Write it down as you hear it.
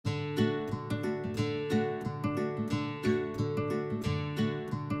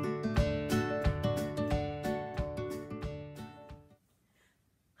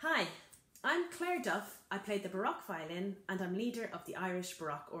I'm Claire Duff, I play the Baroque violin and I'm leader of the Irish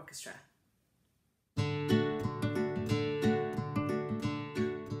Baroque Orchestra.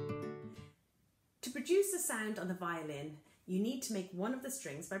 To produce a sound on the violin, you need to make one of the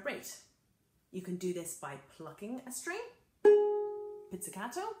strings vibrate. You can do this by plucking a string,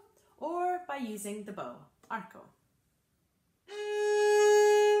 pizzicato, or by using the bow, arco.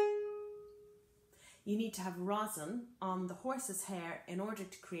 You need to have rosin on the horse's hair in order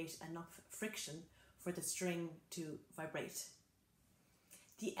to create enough friction for the string to vibrate.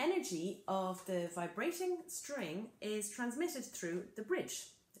 The energy of the vibrating string is transmitted through the bridge.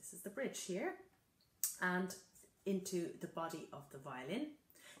 This is the bridge here, and into the body of the violin.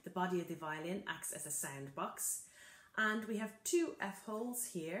 The body of the violin acts as a sound box, and we have two F-holes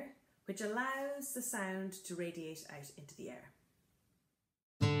here, which allows the sound to radiate out into the air.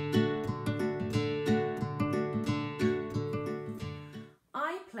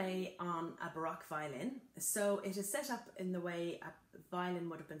 I play on a Baroque violin, so it is set up in the way a violin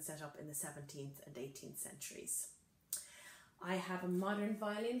would have been set up in the 17th and 18th centuries. I have a modern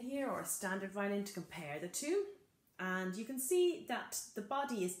violin here, or a standard violin, to compare the two, and you can see that the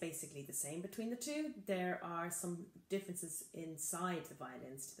body is basically the same between the two. There are some differences inside the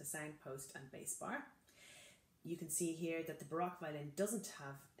violins to the sound post and bass bar. You can see here that the Baroque violin doesn't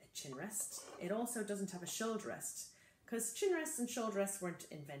have a chin rest. It also doesn't have a shoulder rest, because chin rests and shoulder rests weren't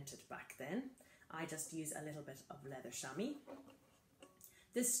invented back then. I just use a little bit of leather chamois.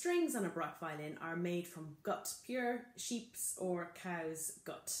 The strings on a Baroque violin are made from gut, pure sheep's or cow's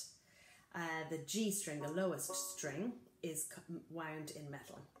gut. The G string, the lowest string, is wound in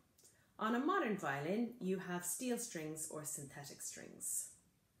metal. On a modern violin, you have steel strings or synthetic strings.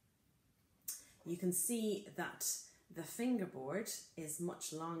 You can see that the fingerboard is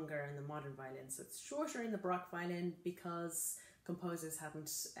much longer in the modern violin, so it's shorter in the Baroque violin because composers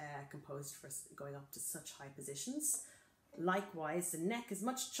hadn't composed for going up to such high positions. Likewise, the neck is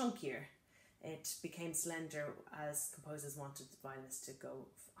much chunkier. It became slender as composers wanted the violinists to go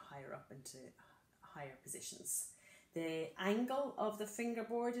higher up into higher positions. The angle of the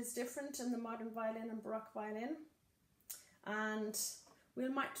fingerboard is different in the modern violin and Baroque violin. And we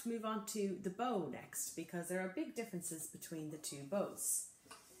might move on to the bow next, because there are big differences between the two bows.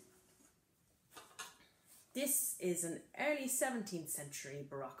 This is an early 17th century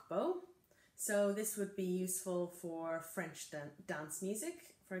Baroque bow. So this would be useful for French dance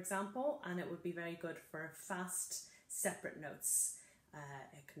music, for example, and it would be very good for fast, separate notes.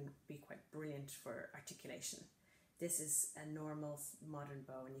 It can be quite brilliant for articulation. This is a normal modern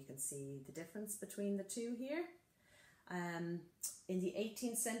bow, and you can see the difference between the two here. In the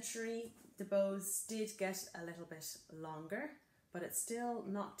 18th century, the bows did get a little bit longer, but it's still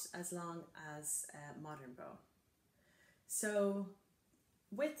not as long as a modern bow. So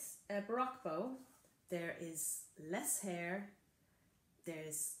with a Baroque bow, there is less hair,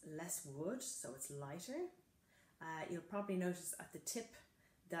 there's less wood, so it's lighter. You'll probably notice at the tip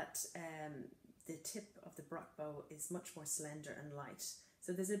that the tip of the Baroque bow is much more slender and light.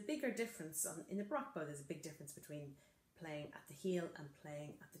 So there's a bigger difference, in the Baroque bow there's a big difference between playing at the heel and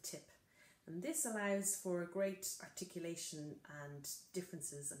playing at the tip. And this allows for great articulation and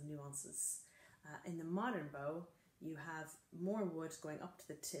differences and nuances. In the modern bow, you have more wood going up to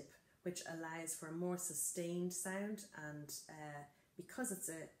the tip, which allows for a more sustained sound, and because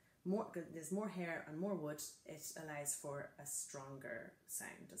there's more hair and more wood, it allows for a stronger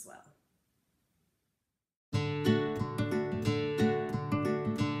sound as well.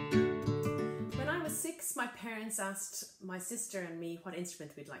 When I was 6, my parents asked my sister and me what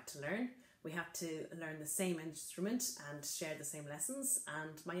instrument we'd like to learn. We had to learn the same instrument and share the same lessons,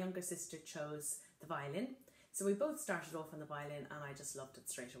 and my younger sister chose the violin. So we both started off on the violin, and I just loved it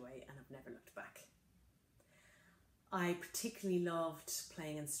straight away and have never looked back. I particularly loved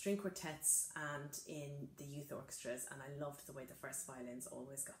playing in string quartets and in the youth orchestras, and I loved the way the first violins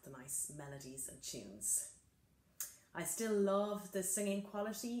always got the nice melodies and tunes. I still love the singing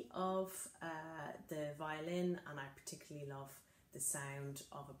quality of the violin, and I particularly love the sound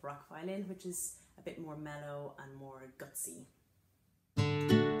of a Baroque violin, which is a bit more mellow and more gutsy.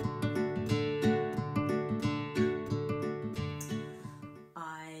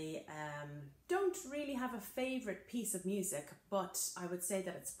 I don't really have a favourite piece of music, but I would say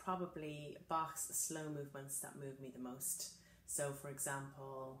that it's probably Bach's slow movements that move me the most. So for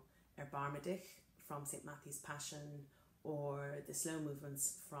example, Erbarme-dich from St. Matthew's Passion, or the slow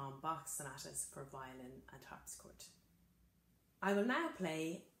movements from Bach's sonatas for violin and harpsichord. I will now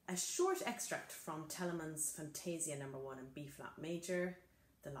play a short extract from Telemann's Fantasia No. 1 in B-flat major,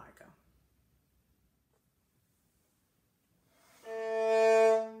 the Largo.